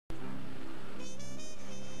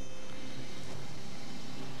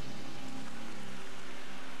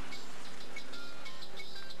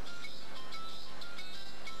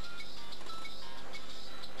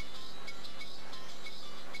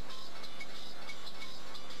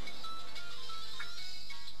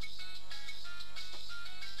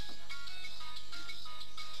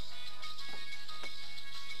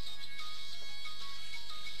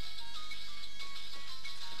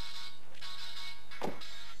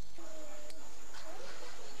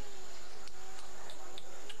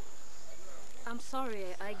Sorry,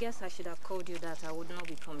 I guess I should have called you that I would not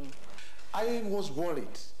be coming. I was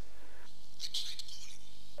worried.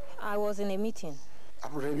 I was in a meeting.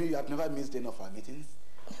 Remy, I've never missed any of our meetings.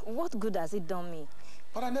 What good has it done me?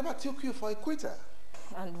 But I never took you for a quitter.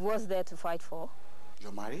 And what's there to fight for?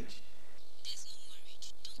 Your marriage? There's no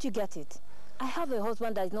marriage. Don't you get it? I have a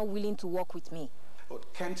husband that is not willing to work with me.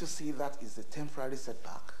 But can't you see that is a temporary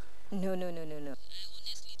setback? No. I honestly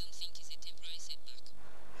don't think it's a temporary setback.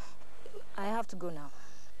 I have to go now.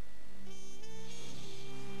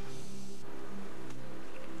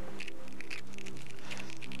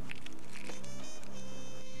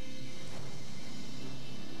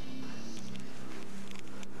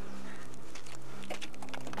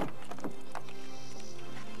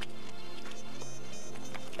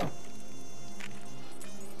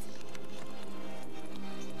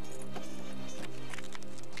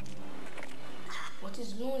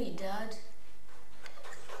 It's lonely, Dad.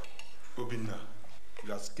 Obinna,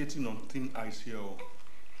 you are skating on thin ice here.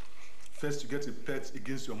 First you get a pet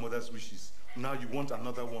against your mother's wishes. Now you want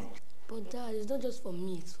another one. But Dad, it's not just for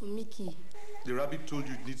me, it's for Mickey. The rabbit told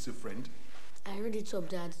you it needs a friend? I read it up,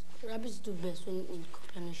 Dad. Rabbits do best when in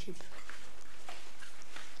companionship.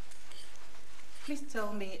 Please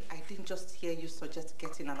tell me I didn't just hear you suggest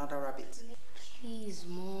getting another rabbit. Please,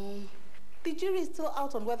 Mom. The jury is still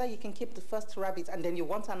out on whether you can keep the first rabbit and then you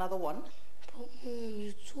want another one. But Mom,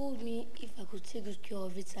 you told me if I could take good care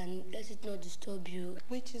of it and let it not disturb you.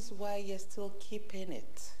 Which is why you're still keeping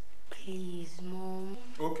it. Please, Mom.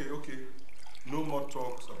 Okay. No more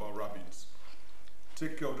talks about rabbits.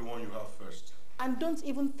 Take care of the one you have first. And don't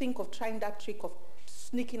even think of trying that trick of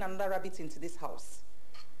sneaking another rabbit into this house.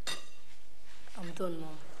 I'm done,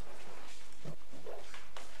 Mom.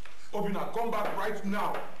 Obinna, come back right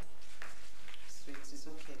now. Sweet, it's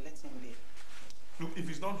okay. Let him be. Look, if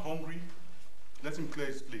he's not hungry, let him clear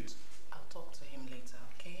his plate. I'll talk to him later,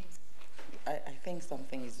 okay? I think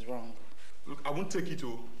something is wrong. Look, I won't take it,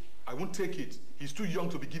 oh. I won't take it. He's too young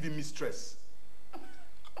to be giving me stress.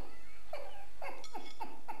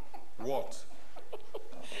 What?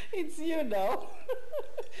 It's you now.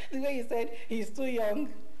 The way you said he's too young,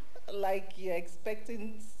 like you're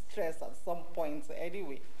expecting stress at some point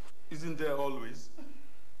anyway. Isn't there always?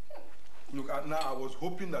 Look, now I was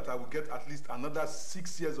hoping that I would get at least another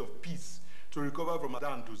 6 years of peace to recover from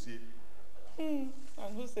that dossier. And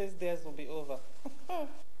who says theirs will be over?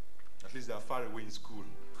 At least they are far away in school.